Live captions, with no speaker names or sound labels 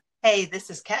Hey, this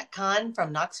is Kat Kahn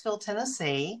from Knoxville,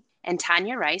 Tennessee, And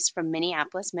Tanya Rice from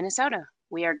Minneapolis, Minnesota.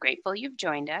 We are grateful you've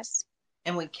joined us.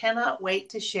 and we cannot wait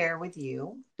to share with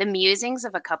you. The musings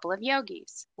of a couple of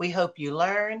yogis. We hope you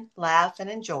learn, laugh, and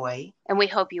enjoy And we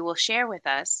hope you will share with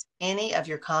us. any of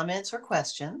your comments or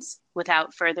questions.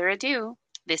 Without further ado,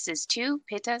 this is Two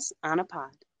Pittas on a Pod.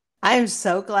 I am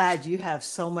so glad you have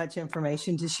so much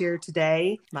information to share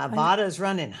today. My Vada's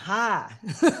running high.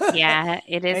 Yeah,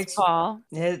 it is Makes fall.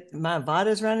 my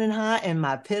Vada's running high and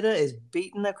my Pitta is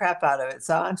beating the crap out of it.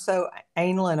 So I'm so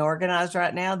anal and organized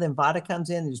right now. Then Vada comes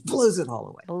in and just blows it all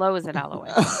away. Blows it all away.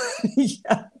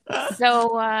 Yeah.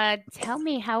 So tell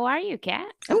me, how are you, Kat?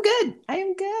 I'm good. I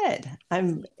am good.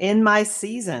 I'm in my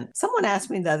season. Someone asked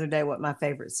me the other day what my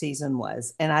favorite season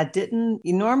was, and I didn't.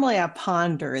 Normally, I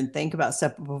ponder and think about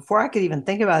stuff, but before I could even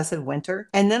think about it, I said winter.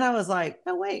 And then I was like,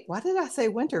 no, wait, why did I say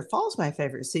winter? Fall's my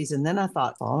favorite season. Then I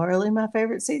thought, fall really my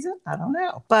favorite season? I don't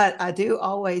know. But I do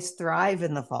always thrive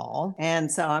in the fall. And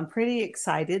so I'm pretty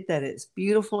excited that it's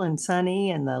beautiful and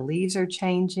sunny and the leaves are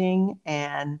changing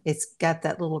and it's got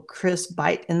that little crisp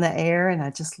bite in the air. And I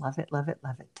just love it, love it,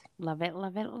 love it. Love it,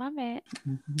 love it, love it.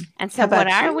 Mhm. And How so, what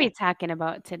about are you? we talking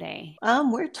about today?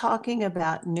 We're talking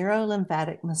about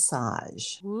neurolymphatic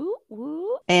massage. Woo,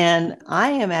 woo. And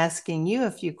I am asking you a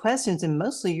few questions, and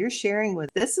mostly you're sharing with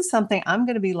this is something I'm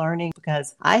going to be learning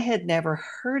because I had never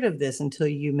heard of this until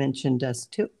you mentioned us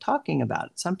talking about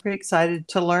it. So I'm pretty excited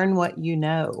to learn what you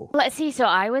know. Let's see. So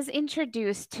I was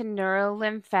introduced to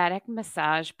neurolymphatic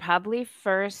massage probably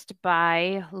first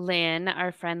by Lynn,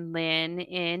 our friend Lynn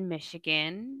in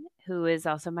Michigan, who is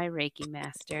also my Reiki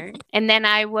master. And then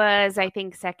I was, I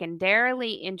think,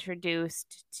 secondarily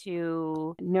introduced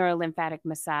to neurolymphatic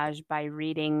massage by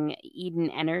reading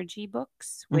Eden Energy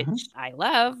books, which Mhm. I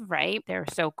love, right? They're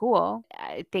so cool.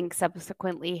 I think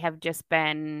subsequently have just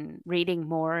been reading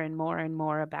more and more and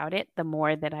more about it. The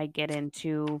more that I get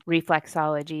into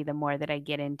reflexology, the more that I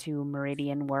get into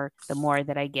meridian work, the more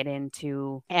that I get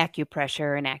into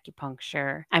acupressure and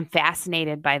acupuncture. I'm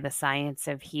fascinated by the science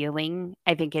of healing.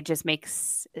 I think it just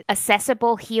makes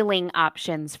accessible healing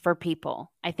options for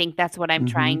people. I think that's what I'm Mhm.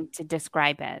 trying to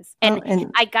describe as. Well, And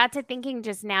and I got to thinking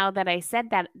just now that I said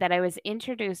that I was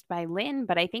introduced by Lynn,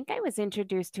 but I think I was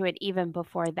introduced to it even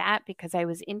before that because I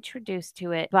was introduced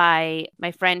to it by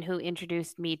my friend who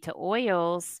introduced me to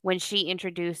oils when she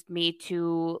introduced me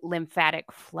to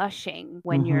lymphatic flushing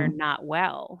when you're mhm. not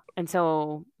well. And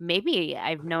so maybe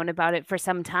I've known about it for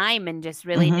some time and just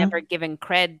really never Mhm. given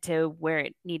cred to where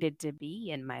it needed to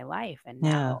be in my life.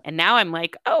 Yeah. And now I'm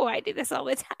like, oh, I do this all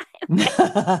the time.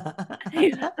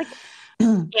 Like,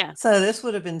 yeah, So this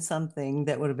would have been something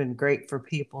that would have been great for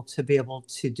people to be able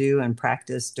to do and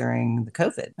practice during the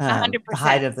COVID, a the 100%.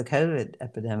 height of the COVID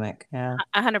epidemic. Yeah.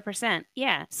 100%.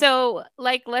 Yeah. So,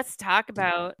 like, let's talk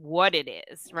about what it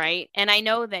is, right? And I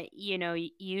know that,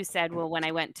 you said, well, when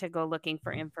I went to go looking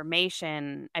for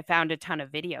information, I found a ton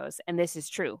of videos. And this is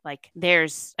true. Like,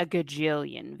 there's a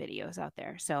gajillion videos out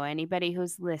there. So, anybody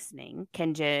who's listening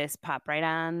can just pop right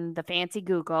on the fancy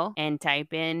Google and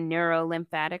type in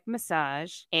neurolymphatic massage,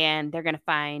 and they're going to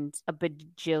find a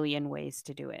bajillion ways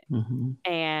to do it. Mhm.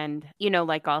 And,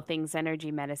 like all things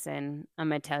energy medicine, I'm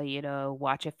going to tell you to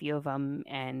watch a few of them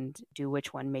and do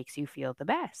which one makes you feel the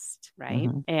best, right?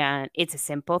 Mhm. And it's a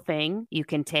simple thing. You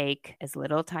can take as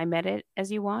little time at it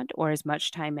as you want or as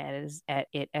much time at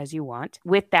it as you want.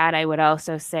 With that, I would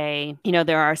also say,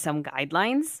 there are some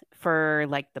guidelines for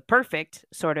like the perfect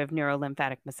sort of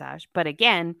neurolymphatic massage. But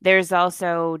again, there's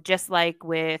also just like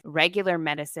with regular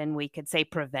medicine, we could say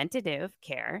preventative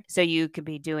care. So you could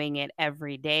be doing it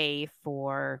every day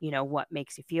for, what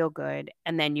makes you feel good.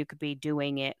 And then you could be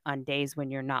doing it on days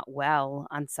when you're not well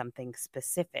on something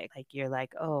specific. Like you're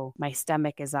like, oh, my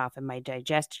stomach is off and my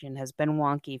digestion has been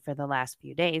wonky for the last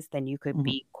few days. Then you could Mhm.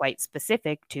 be quite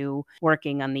specific to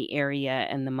working on the area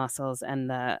and the muscles and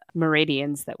the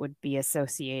meridians that would be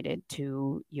associated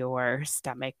to your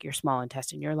stomach, your small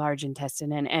intestine, your large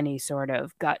intestine, and any sort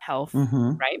of gut health,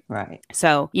 Mhm. right? Right.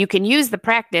 So you can use the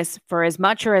practice for as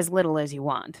much or as little as you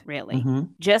want, really. Mhm.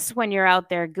 Just when you're out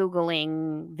there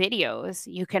Googling videos,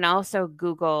 you can also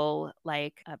Google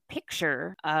like a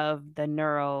picture of the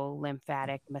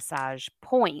neurolymphatic massage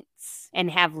points and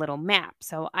have little maps.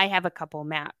 So I have a couple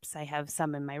maps. I have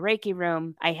some in my Reiki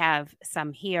room. I have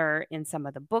some here in some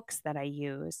of the books that I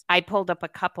use. I pulled up a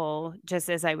couple just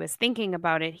as I was thinking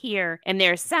about it here. And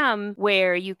there's some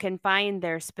where you can find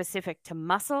they're specific to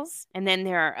muscles, and then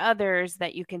there are others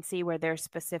that you can see where they're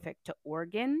specific to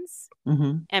organs.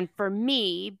 Mm-hmm. And for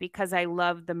me, because I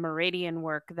love the meridian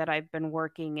work that I've been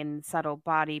working in Subtle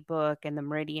Body book and the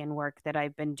meridian work that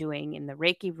I've been doing in the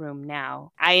Reiki room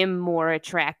now, I am more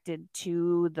attracted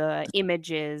to the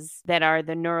images that are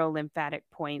the neurolymphatic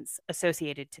points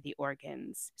associated to the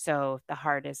organs. So if the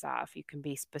heart is off, you can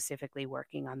be specifically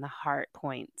working on the heart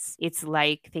points. It's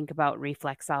like, think about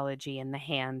reflexology in the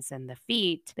hands and the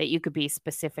feet, that you could be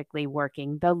specifically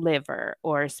working the liver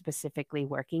or specifically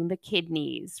working the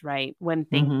kidneys, right? When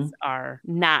things Mm-hmm. are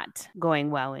not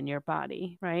going well in your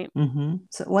body, right? Mm-hmm.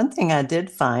 So one thing I did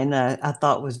find that I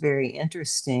thought was very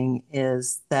interesting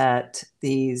is that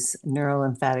these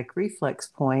neurolymphatic reflex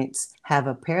points have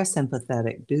a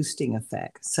parasympathetic boosting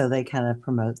effect. So they kind of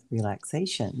promote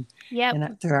relaxation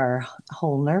Yep. through our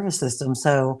whole nervous system.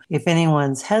 So if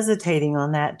anyone's hesitating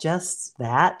on that, just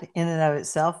that in and of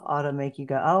itself ought to make you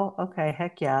go, oh, okay,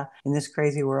 heck yeah. In this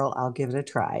crazy world, I'll give it a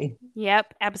try.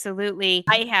 Yep, absolutely.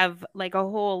 I have like a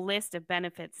whole list of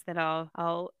benefits that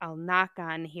I'll knock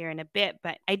on here in a bit,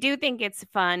 but I do think it's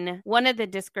fun. One of the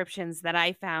descriptions that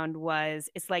I found was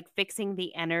it's like fixing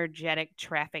the energetic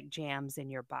traffic jams in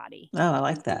your body. Oh, I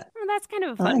like that. Well, that's kind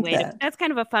of a I fun like way to that. that's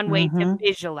kind of a fun way to Mm-hmm.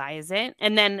 visualize it.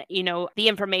 And then, the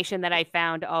information that I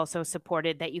found also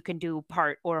supported that you can do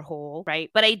part or whole, right?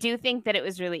 But I do think that it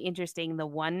was really interesting. The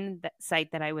one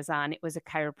site that I was on, it was a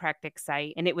chiropractic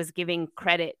site, and it was giving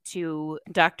credit to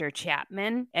Dr.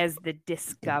 Chapman as the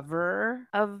discoverer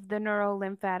of the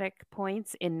neurolymphatic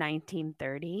points in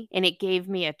 1930. And it gave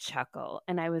me a chuckle.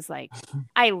 And I was like,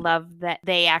 I love that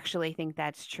they actually think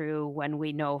that's true when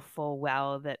we know full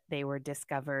well that they were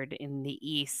discovered in the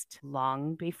East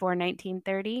long before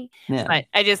 1930. Yeah. But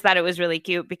I just thought it was really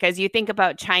cute because you think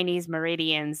about Chinese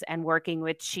meridians and working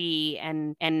with qi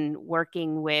and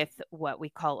working with what we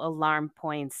call alarm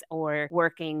points or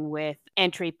working with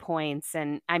entry points.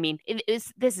 And I mean,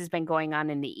 this has been going on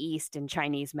in the East in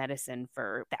Chinese medicine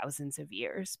for thousands of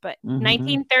years. But Mm-hmm.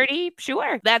 1930,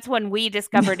 sure. That's when we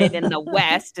discovered it in the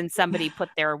West and somebody put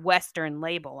their Western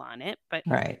label on it. But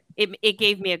Right. it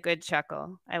gave me a good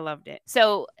chuckle. I loved it.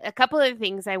 So a couple of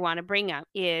things I want to bring up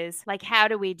is like, how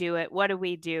do we do it? What do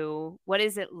we do? What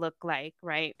does it look like?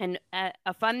 Right. And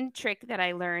a fun trick that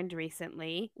I learned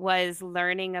recently was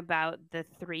learning about the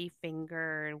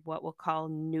 3-finger, what we'll call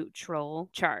neutral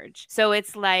charge. So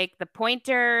it's like the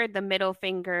pointer, the middle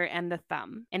finger, and the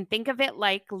thumb. And think of it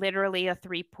like literally a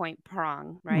 3-point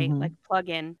prong, right? Mm-hmm. Like plug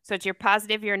in. So it's your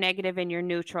positive, your negative, and your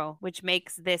neutral, which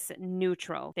makes this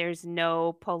neutral. There's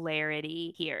no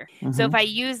polarity here. Mm-hmm. So if I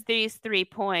use these 3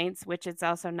 points, which it's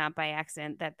also not by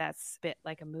accident that that's a bit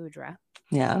like a mudra,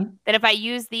 Yeah. that if I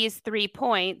use these 3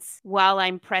 points while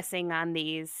I'm pressing on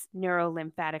these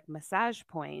neurolymphatic massage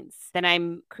points, then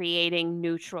I'm creating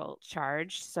neutral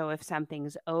charge. So if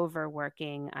something's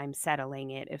overworking, I'm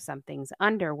settling it. If something's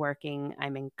underworking,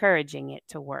 I'm encouraging it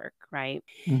to work, right?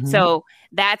 Mm-hmm. So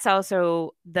that's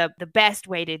also the best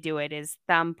way to do it is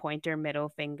thumb, pointer, middle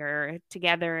finger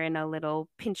together in a little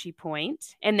pinchy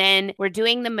point. And then we're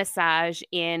doing the massage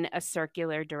in a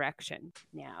circular direction.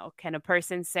 Now, can a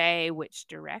person say which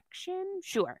direction?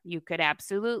 Sure. You could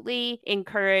absolutely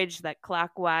encourage that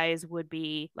clockwise would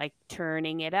be like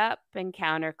turning it up and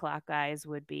counterclockwise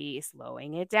would be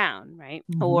slowing it down, right?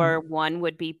 Mm-hmm. Or one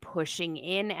would be pushing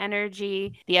in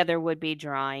energy, the other would be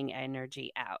drawing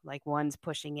energy out. Like one's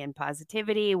pushing in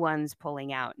positivity, one's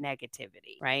pulling out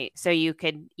negativity, right? So you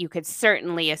could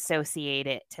certainly associate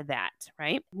it to that,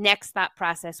 right? Next thought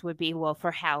process would be, well,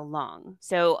 for how long?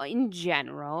 So in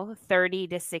general, 30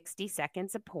 to 60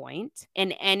 seconds a point.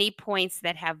 And any points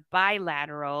that have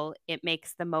bilateral, it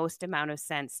makes the most amount of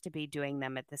sense to be doing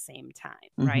them at the same time,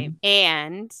 right? Mm-hmm.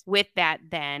 And with that,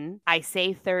 then I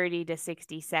say 30 to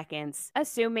 60 seconds,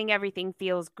 assuming everything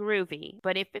feels groovy.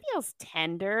 But if it feels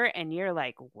tender and you're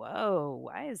like, whoa,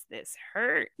 why is this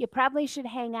hurt? You probably should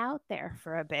hang out there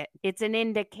for a bit. It's an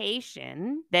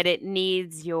indication that it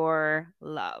needs your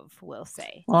love, we'll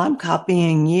say. Well, I'm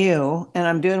copying you and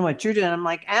I'm doing what you're doing. I'm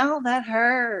like, ow, that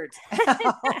hurt.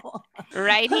 Ow.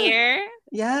 Right here.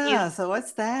 Yeah. So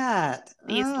what's that?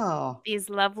 These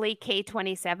lovely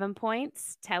K27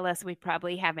 points tell us we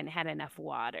probably haven't had enough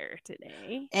water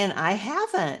today. And I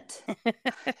haven't.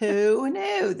 Who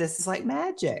knew? This is like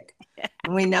magic.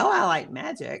 And we know I like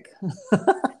magic.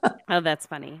 Oh, that's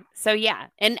funny. So yeah,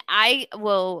 and I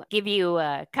will give you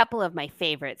a couple of my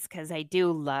favorites because I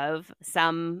do love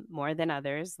some more than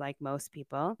others, like most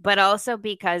people, but also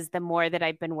because the more that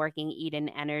I've been working Eden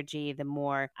Energy, the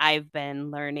more I've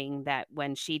been learning that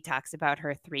when she talks about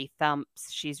her three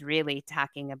thumps, she's really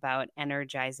talking about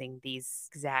energizing these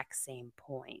exact same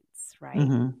points, right?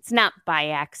 Mm-hmm. It's not by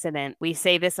accident. We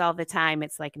say this all the time.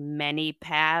 It's like many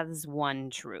paths, one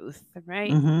truth,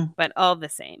 right? Mm-hmm. But all the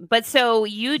same. But so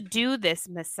you do this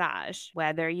massage,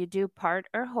 whether you do part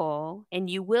or whole, and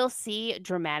you will see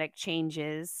dramatic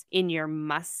changes in your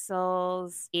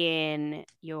muscles, in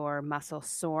your muscle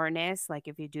soreness. Like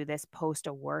if you do this post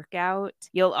a workout,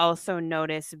 you'll also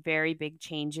notice very big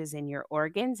changes in your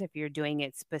organs if you're doing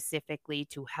it specifically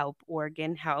to help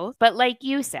organ health. But like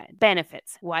you said,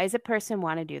 benefits. Why does a person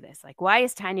want to do this? Like, why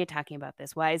is Tanya talking about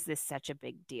this? Why is this such a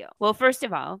big deal? Well, first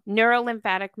of all,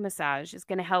 neurolymphatic massage is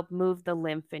going to help move the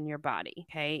lymph in your body.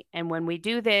 Okay. And when we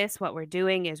do this, what we're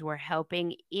doing is we're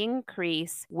helping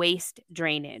increase waste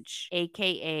drainage,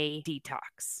 AKA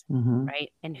detox. Mm-hmm. Right.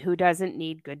 And who doesn't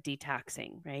need good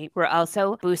detoxing, right? We're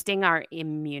also boosting our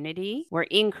immunity. We're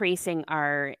increasing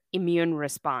our immune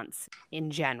response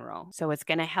in general. So it's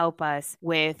going to help us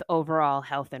with overall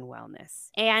health and wellness.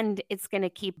 And it's going to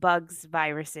keep bugs,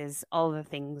 viruses, all the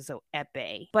things at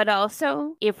bay. But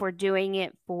also, if we're doing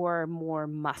it for more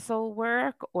muscle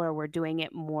work or we're doing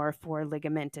it more for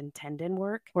ligament and tendon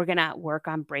work, we're going to work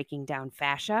on breaking down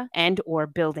fascia and or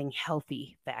building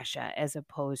healthy fascia as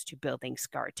opposed to building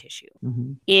scar tissue.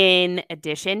 Mm-hmm. In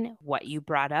addition, what you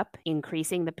brought up,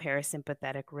 increasing the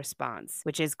parasympathetic response,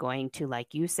 which is going to,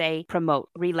 like you say, promote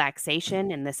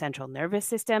relaxation in the central nervous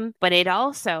system. But it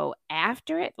also,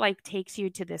 after it like takes you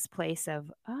to this place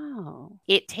of, oh,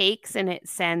 it takes and it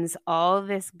sends all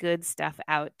this good stuff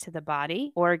out to the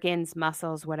body, organs,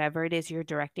 muscles, whatever it is you're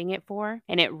directing it for,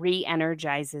 and it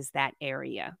re-energizes that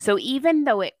area. So even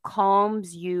though it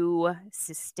calms you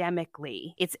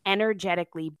systemically, it's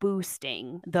energetically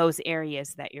boosting those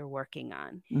areas that you're working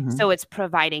on. Mm-hmm. So it's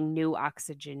providing new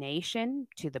oxygenation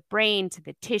to the brain, to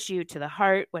the tissue, to the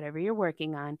heart, whatever you're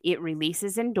working on. It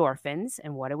releases endorphins.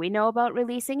 And what do we know about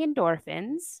releasing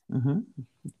endorphins? Mm-hmm.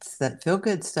 It's that feel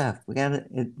good stuff.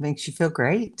 It makes you feel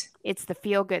great. It's the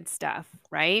feel good stuff,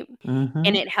 right? Mm-hmm.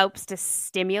 And it helps to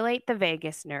stimulate the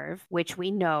vagus nerve, which we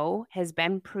know has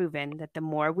been proven that the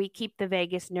more we keep the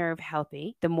vagus nerve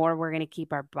healthy, the more we're going to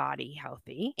keep our body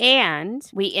healthy. And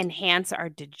we enhance our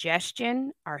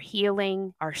digestion, our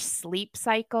healing, our sleep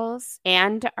cycles,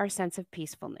 and our sense of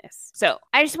peacefulness. So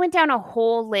I just went down a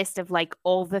whole list of like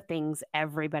all the things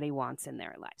everybody wants in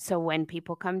their life. So when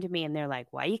people come to me and they're like,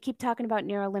 why you keep talking about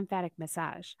neurolymphatic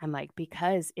massage? I'm like,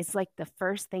 because it's like the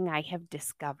first thing I have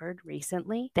discovered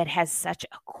recently that has such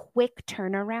a quick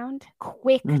turnaround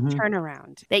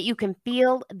that you can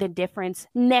feel the difference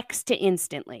next to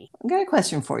instantly. I got a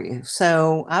question for you.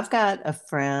 So I've got a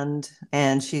friend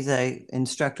and she's a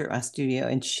instructor at my studio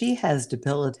and she has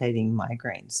debilitating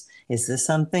migraines. Is this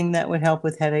something that would help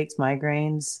with headaches,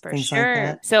 migraines, For things sure. like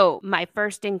that? So my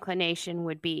first inclination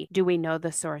would be, do we know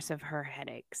the source of her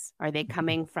headaches? Are they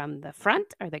coming from the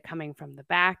front? Are they coming from the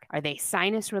back? Are they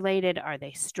sinus related? Are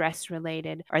they stress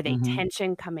related? Are they Mm-hmm.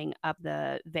 tension coming up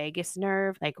the vagus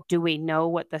nerve? Like, do we know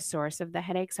what the source of the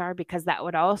headaches are? Because that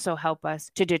would also help us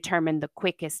to determine the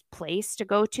quickest place to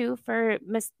go to for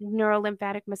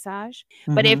neurolymphatic massage.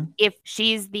 But Mm-hmm. if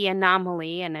she's the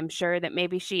anomaly, and I'm sure that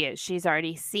maybe she is, she's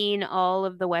already seen all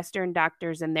of the Western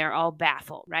doctors and they're all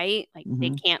baffled, right? Like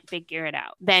they can't figure it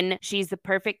out. Then she's the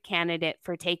perfect candidate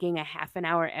for taking a half an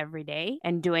hour every day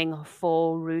and doing a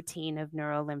full routine of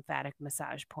neurolymphatic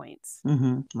massage points.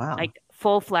 Mm-hmm. Wow. Like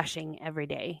full flushing every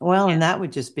day. Well, and that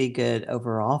would just be good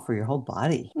overall for your whole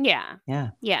body. Yeah. Yeah.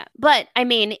 Yeah. But I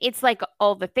mean, it's like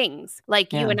all the things.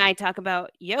 Like Yeah. you and I talk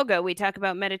about yoga, we talk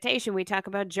about meditation, we talk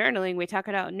about journaling, we talk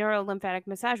about neurolymphatic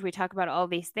massage, we talk about all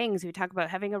these things. We talk about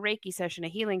having a Reiki session, a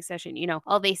healing session, you know,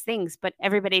 all these things. But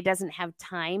everybody doesn't have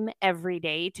time every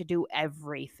day to do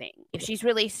everything. If she's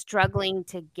really struggling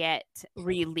to get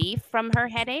relief from her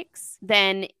headaches,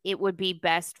 then it would be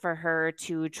best for her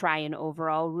to try an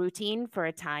overall routine for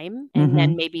a time and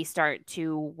then maybe start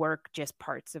to work just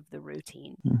parts of the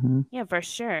routine. Mm-hmm. Yeah, for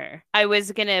sure. I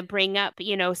was going to bring up,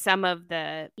 you know, some of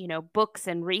the, you know, books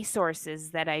and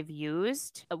resources that I've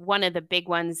used. One of the big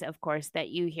ones, of course, that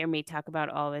you hear me talk about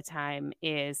all the time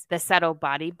is The Subtle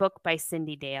Body book by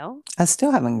Cindy Dale. I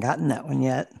still haven't gotten that one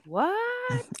yet. What?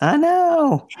 I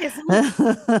know.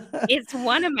 It's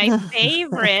one of my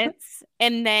favorites.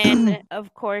 And then,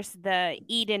 of course, the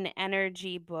Eden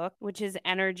Energy book, which is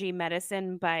Energy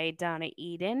Medicine by Donna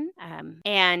Eden.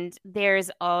 And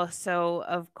there's also,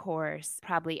 of course,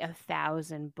 probably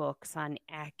 1,000 books on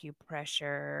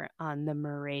acupressure, on the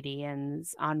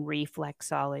meridians, on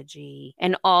reflexology,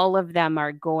 and all of them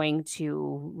are going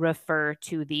to refer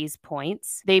to these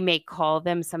points. They may call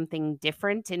them something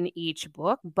different in each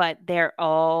book, but they're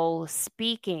all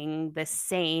speaking the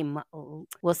same,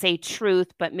 we'll say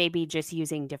truth, but maybe just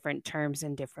using different terms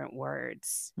and different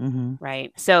words.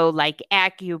 Right. So, like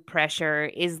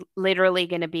acupressure is literally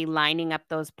going to be lining up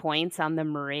those points on the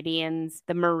meridians.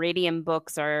 The meridian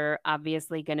books are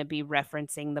obviously going to be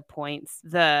referencing the points.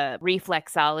 The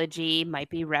reflexology might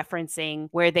be referencing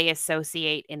where they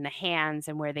associate in the hands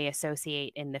and where they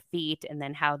associate in the feet, and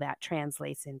then how that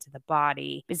translates into the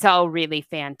body. It's all really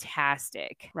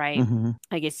fantastic, right?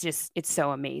 Like it's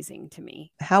so amazing to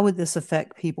me. How would this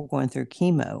affect people going through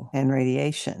chemo and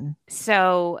radiation?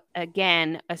 So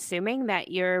again, assuming that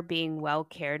you're being well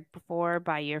cared for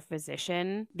by your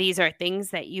physician, these are things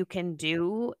that you can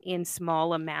do in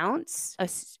small amounts,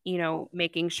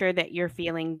 making sure that you're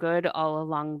feeling good all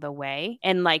along the way.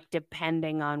 And like,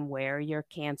 depending on where your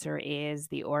cancer is,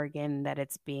 the organ that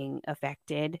it's being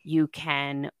affected, you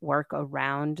can work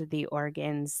around the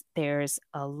organs. There's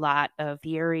a lot of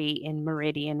theory in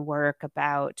meridian work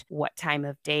about what time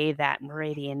of day that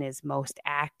meridian is most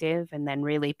active, and then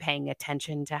really paying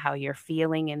attention to how you're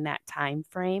feeling in that time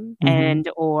frame. And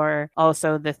or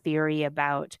also the theory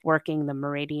about working the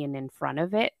meridian in front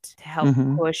of it to help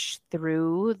push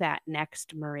through that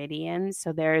next meridian.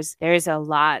 So there's a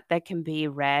lot that can be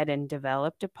read and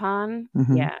developed upon.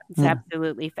 Yeah, it's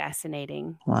absolutely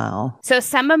fascinating. Wow. So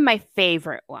some of my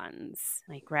favorite ones,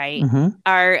 like, right,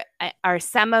 are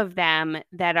some of them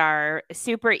that are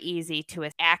super easy to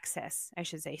access. I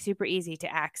should say super easy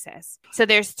to access. So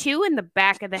there's 2 in the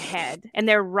back of the head, and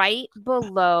they're right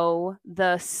below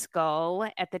the skull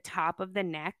at the top of the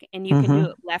neck, and you can do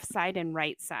it left side and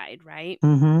right side, right?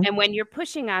 And when you're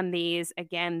pushing on these,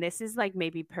 again, this is like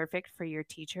maybe perfect for your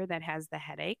teacher that has the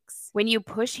headaches. When you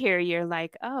push here, you're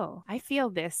like, oh, I feel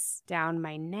this down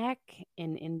my neck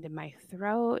and into my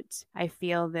throat. I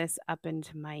feel this up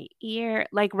into my ear.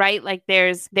 Like, right? Like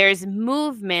there's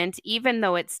movement, even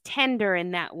though it's tender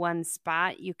in that one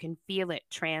spot, you can feel it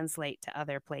translate to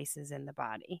other places in the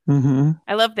body.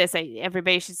 I love this.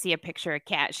 Everybody should see a picture of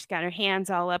Kat. She's got her hands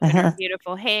all up in her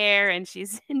beautiful hair, and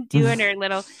she's doing her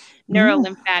little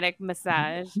neurolymphatic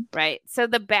massage, right? So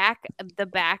the back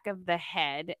of the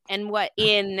head, and what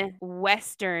in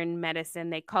Western medicine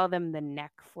they call them the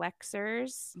neck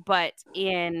flexors, but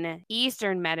in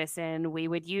Eastern medicine we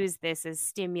would use this as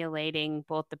stimulating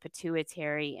both the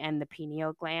pituitary and the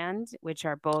pineal gland, which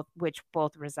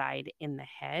both reside in the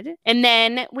head. And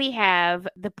then we have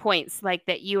the points like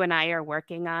that you and I are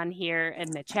working on here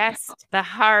in the chest, the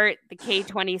heart, the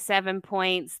K27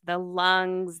 points, the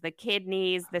lungs, the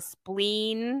kidneys, the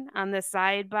spleen on the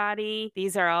side body.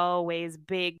 These are always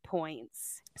big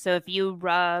points. So if you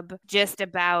rub just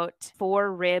about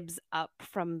 4 ribs up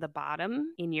from the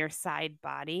bottom in your side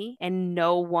body, and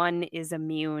no one is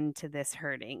immune to this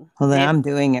hurting. Well, then I'm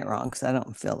doing it wrong because I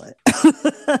don't feel it.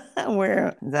 Where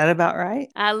is that about right?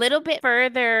 A little bit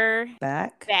further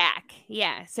back.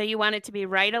 Yeah. So you want it to be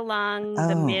right along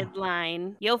the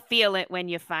midline. You'll feel it when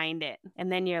you find it. And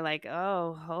then you're like,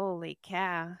 oh, holy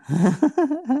cow.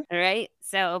 All right.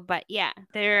 So, but yeah,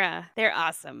 they're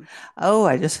awesome. Oh,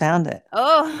 I just found it.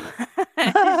 Oh,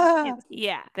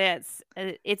 yeah,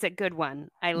 it's a good one.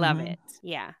 I love it.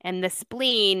 Yeah. And the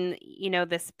spleen,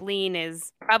 the spleen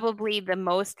is probably the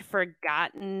most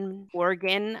forgotten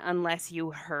organ unless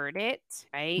you heard it,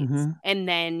 right? And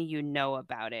then you know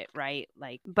about it, right?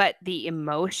 Like, but the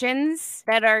emotions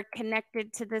that are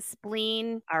connected to the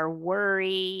spleen are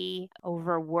worry,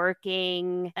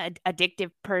 overworking,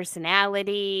 addictive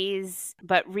personalities,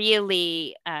 but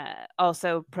really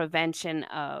also prevention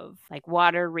of like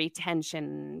water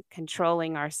retention,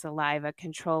 controlling our saliva,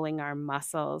 controlling our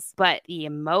muscles. But the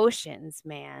emotions,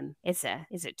 man, it's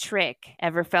a trick.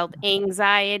 Ever felt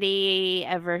anxiety?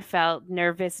 Ever felt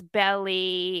nervous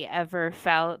belly? Ever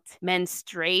felt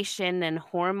menstruation and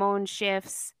hormone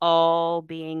shifts? All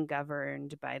being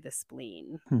governed by the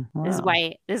spleen. Wow.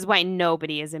 This is why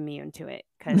nobody is immune to it,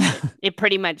 because it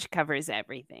pretty much covers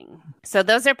everything. So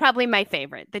those are probably my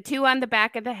favorite. The 2 on the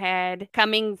back of the head,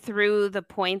 coming through the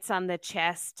points on the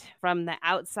chest from from the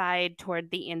outside toward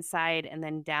the inside and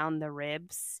then down the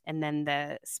ribs and then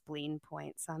the spleen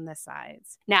points on the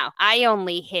sides. Now, I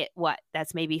only hit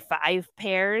that's maybe 5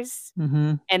 pairs.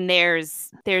 Mm-hmm. And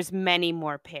there's many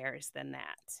more pairs than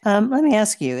that. Let me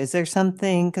ask you, is there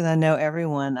something, because I know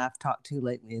everyone I've talked to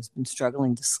lately has been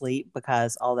struggling to sleep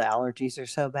because all the allergies are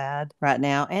so bad right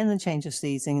now and the change of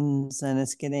seasons and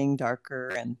it's getting darker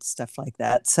and stuff like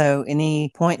that. So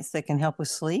any points that can help with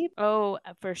sleep? Oh,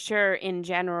 for sure. In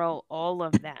general, all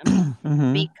of them.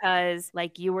 Mm-hmm. Because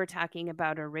like you were talking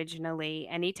about originally,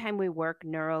 anytime we work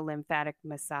neurolymphatic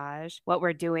massage, what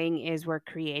we're doing is we're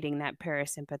creating that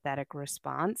parasympathetic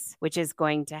response, which is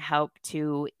going to help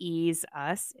to ease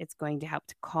us. It's going to help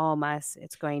to calm us.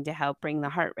 It's going to help bring the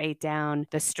heart rate down,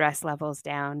 the stress levels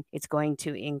down. It's going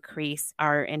to increase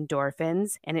our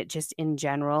endorphins, and it just in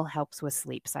general helps with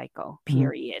sleep cycle,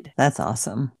 period. That's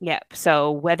awesome. Yep.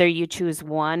 So whether you choose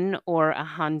 1 or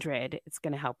 100, it's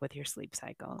going to help with your sleep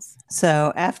cycles.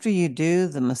 So after you do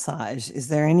the massage, is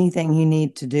there anything you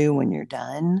need to do when you're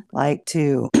done, like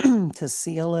to to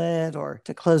seal it or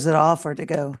to close it off or to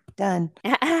go done?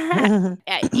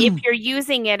 If you're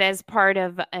using it as part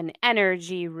of an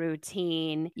energy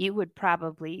routine, you would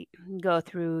probably go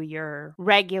through your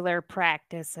regular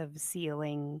practice of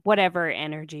sealing whatever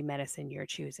energy medicine you're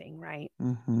choosing, right?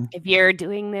 Mm-hmm. If you're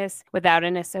doing this without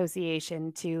an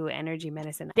association to energy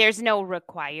medicine, there's no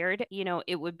required.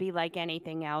 It would be like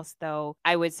anything else, though.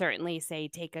 I would certainly say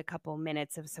take a couple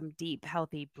minutes of some deep,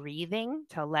 healthy breathing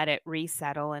to let it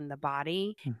resettle in the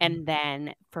body. Mm-hmm. And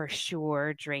then for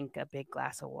sure, drink a big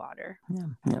glass of water.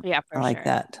 Yeah, for I like sure.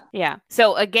 that. Yeah.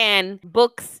 So again,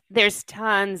 books, there's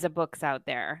tons of books out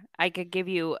there. I could give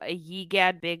you a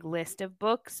YIGAD big list of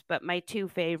books, but my 2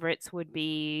 favorites would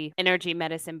be Energy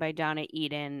Medicine by Donna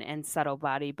Eden and Subtle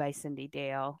Body by Cindy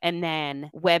Dale. And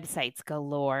then websites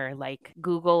galore, like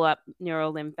Google up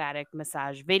neurolymphatic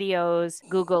massage videos,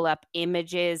 Google up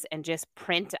images, and just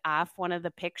print off one of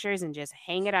the pictures and just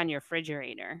hang it on your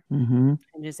refrigerator. Mm-hmm.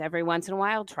 And just every once in a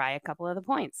while, try a couple of the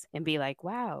points and be like,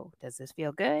 wow, does this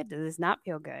feel good? Does this not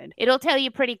feel good? It'll tell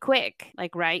you pretty quick,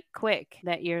 like right quick,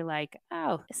 that you're like,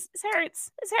 oh, this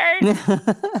hurts. This hurts.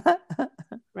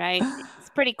 Right? It's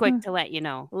pretty quick to let you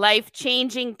know.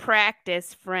 Life-changing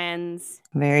practice, friends.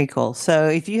 Very cool. So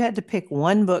if you had to pick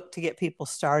one book to get people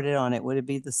started on it, would it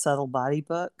be the Subtle Body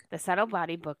book? The Subtle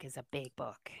Body book is a big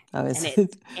book. Oh, is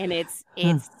it? And it's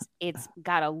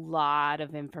got a lot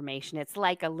of information. It's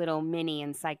like a little mini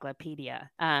encyclopedia.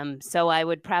 So I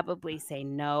would probably say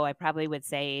no. I probably would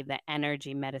say the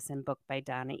Energy Medicine book by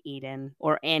Donna Eden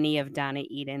or any of Donna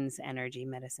Eden's energy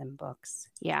medicine books.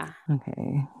 Yeah.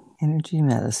 Okay. Energy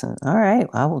medicine. All right.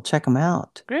 I will check them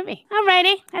out. Groovy. All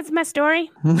righty. That's my story.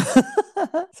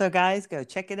 So guys, go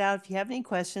check it out. If you have any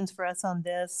questions for us on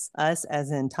this, us as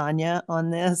in Tanya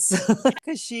on this,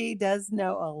 because she does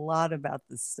know a lot about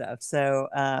this stuff. So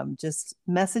just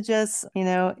message us,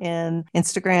 in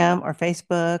Instagram or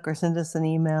Facebook or send us an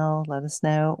email. Let us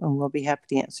know and we'll be happy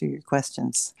to answer your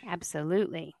questions.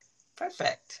 Absolutely.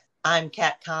 Perfect. I'm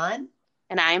Kat Kahn.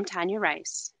 And I'm Tanya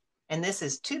Rice. And this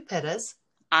is Two Pittas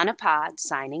on a Pod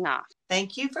signing off.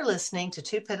 Thank you for listening to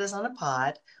Two Pittas on a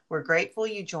Pod. We're grateful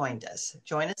you joined us.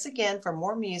 Join us again for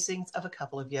more musings of a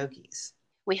couple of yogis.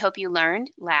 We hope you learned,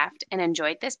 laughed, and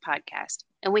enjoyed this podcast,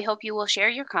 and we hope you will share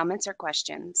your comments or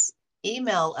questions.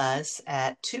 Email us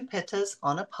at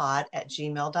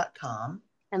twopittasonapod@gmail.com.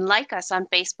 And like us on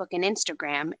Facebook and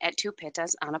Instagram at Two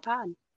Pittas on a Pod.